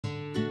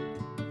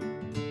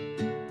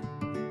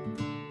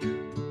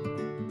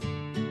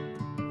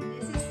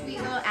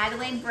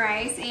Adelaide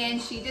Bryce,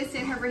 and she just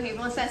did her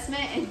behavioral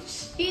assessment and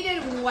she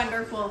did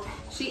wonderful.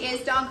 She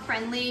is dog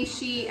friendly.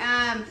 She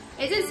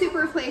isn't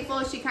super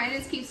playful. She kind of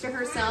just keeps to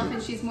herself,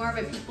 and she's more of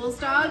a people's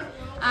dog.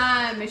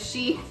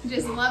 She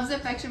just loves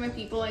affection with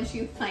people, and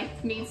she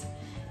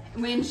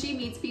when she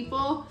meets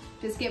people,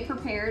 just get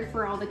prepared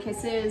for all the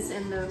kisses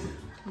and the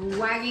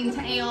wagging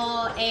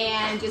tail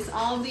and just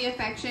all of the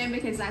affection,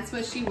 because that's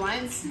what she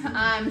wants.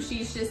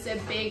 She's just a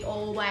big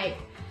old, like,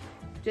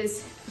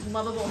 just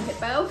lovable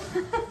hippo.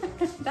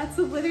 That's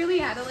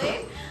literally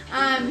Adelaide.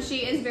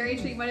 She is very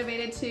treat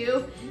motivated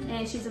too,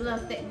 and she's a little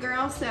thick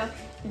girl, so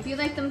if you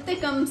like them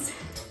thickums,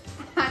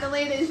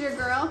 Adelaide is your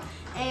girl.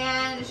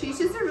 And she's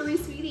just a really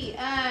sweetie.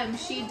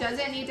 She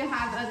doesn't need to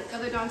have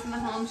other dogs in the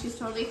home. She's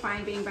totally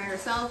fine being by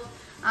herself.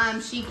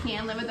 She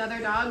can live with other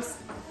dogs.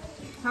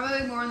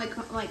 Probably more on the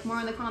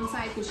calm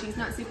side, because she's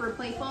not super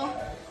playful.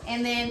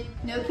 And then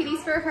no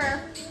kitties for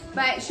her.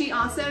 But she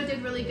also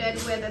did really good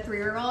with a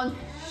 3-year-old.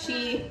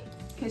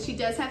 Because she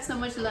does have so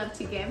much love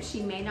to give,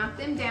 she may knock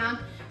them down.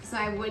 So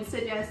I would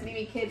suggest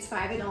maybe kids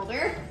 5 and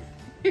older.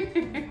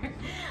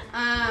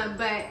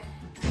 But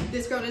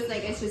this girl just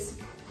it's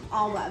just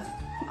all love.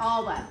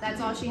 All love.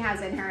 That's all she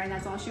has in her, and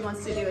that's all she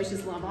wants to do is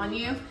just love on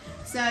you.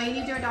 So you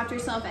need to adopt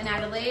yourself an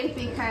Adelaide,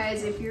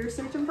 because if you're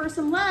searching for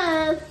some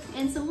love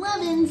and some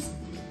lovin's,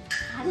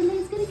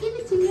 Adelaide's gonna give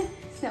it to you.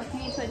 So you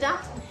need to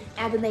adopt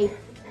Adelaide.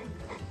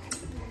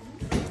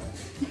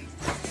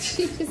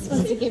 She just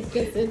wants to give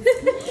kisses.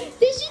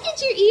 Did she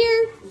get your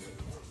ear?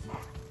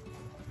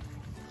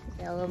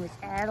 Hello, Miss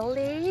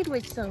Adelaide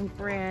with some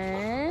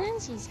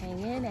friends. She's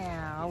hanging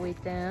out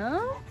with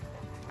them.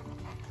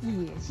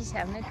 Yeah, she's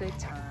having a good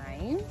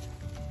time.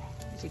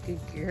 She's a good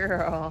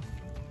girl.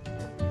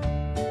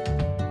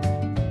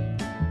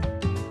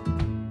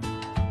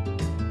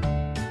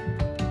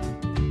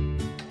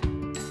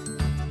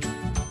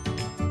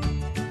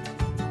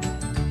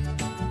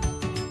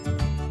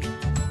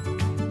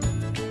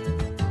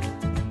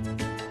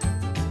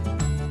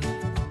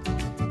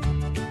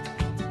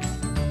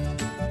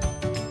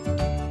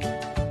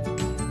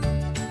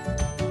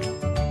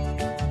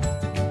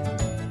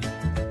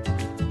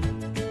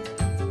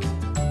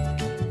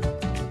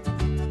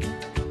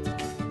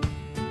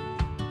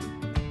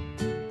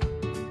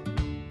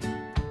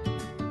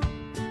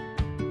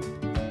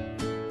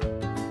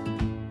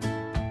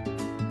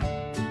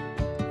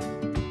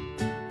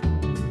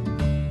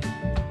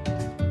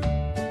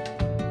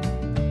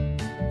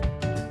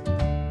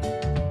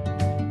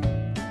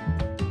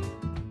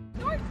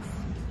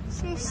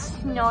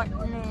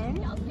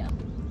 Snorting. Oh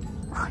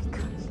my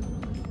gosh.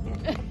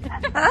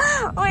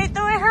 Wait,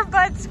 the way her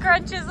butt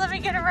scrunches, let me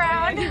get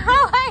around.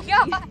 Oh my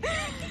god.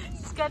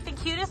 She's got the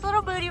cutest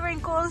little booty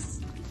wrinkles.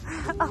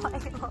 Oh my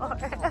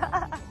lord.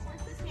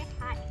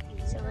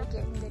 So we're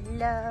getting the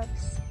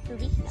loves.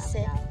 Booty,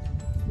 sit.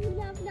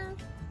 Love, love.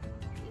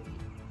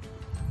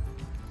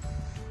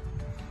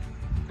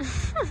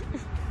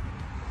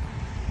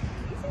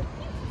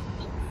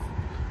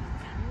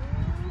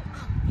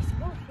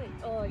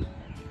 Oh, yeah.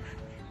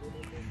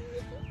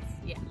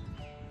 Yeah.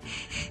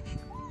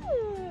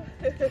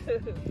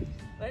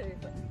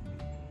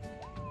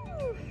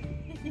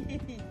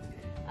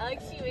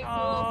 Alex, she makes a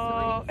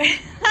little noise.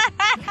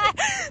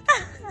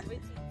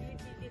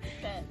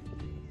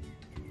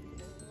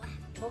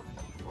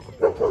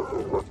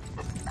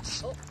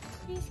 Oh,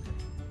 he's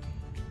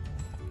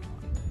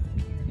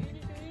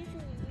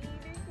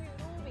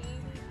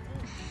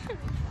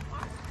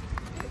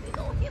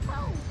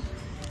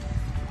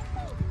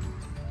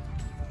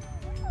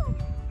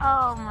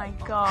oh my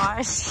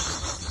gosh.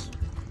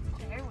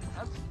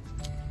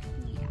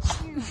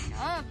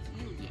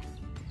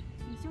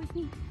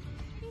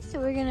 So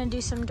we're gonna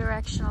do some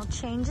directional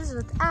changes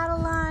with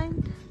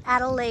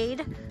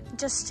Adelaide,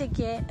 just to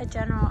get a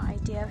general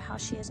idea of how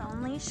she is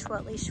on leash,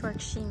 what leash work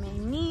she may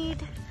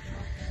need.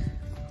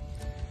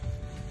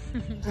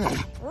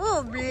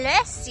 Oh,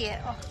 bless you.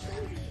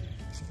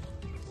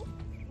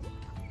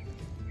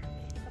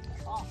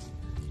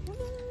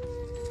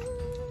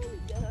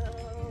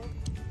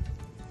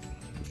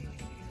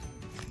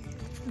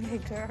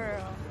 Good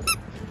girl.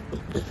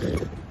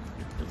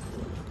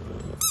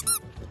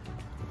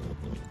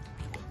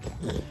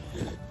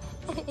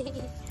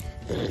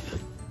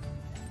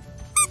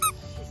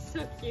 She's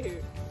so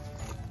cute.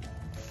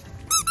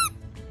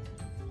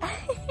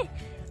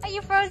 Are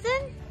you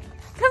frozen?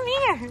 Come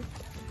here.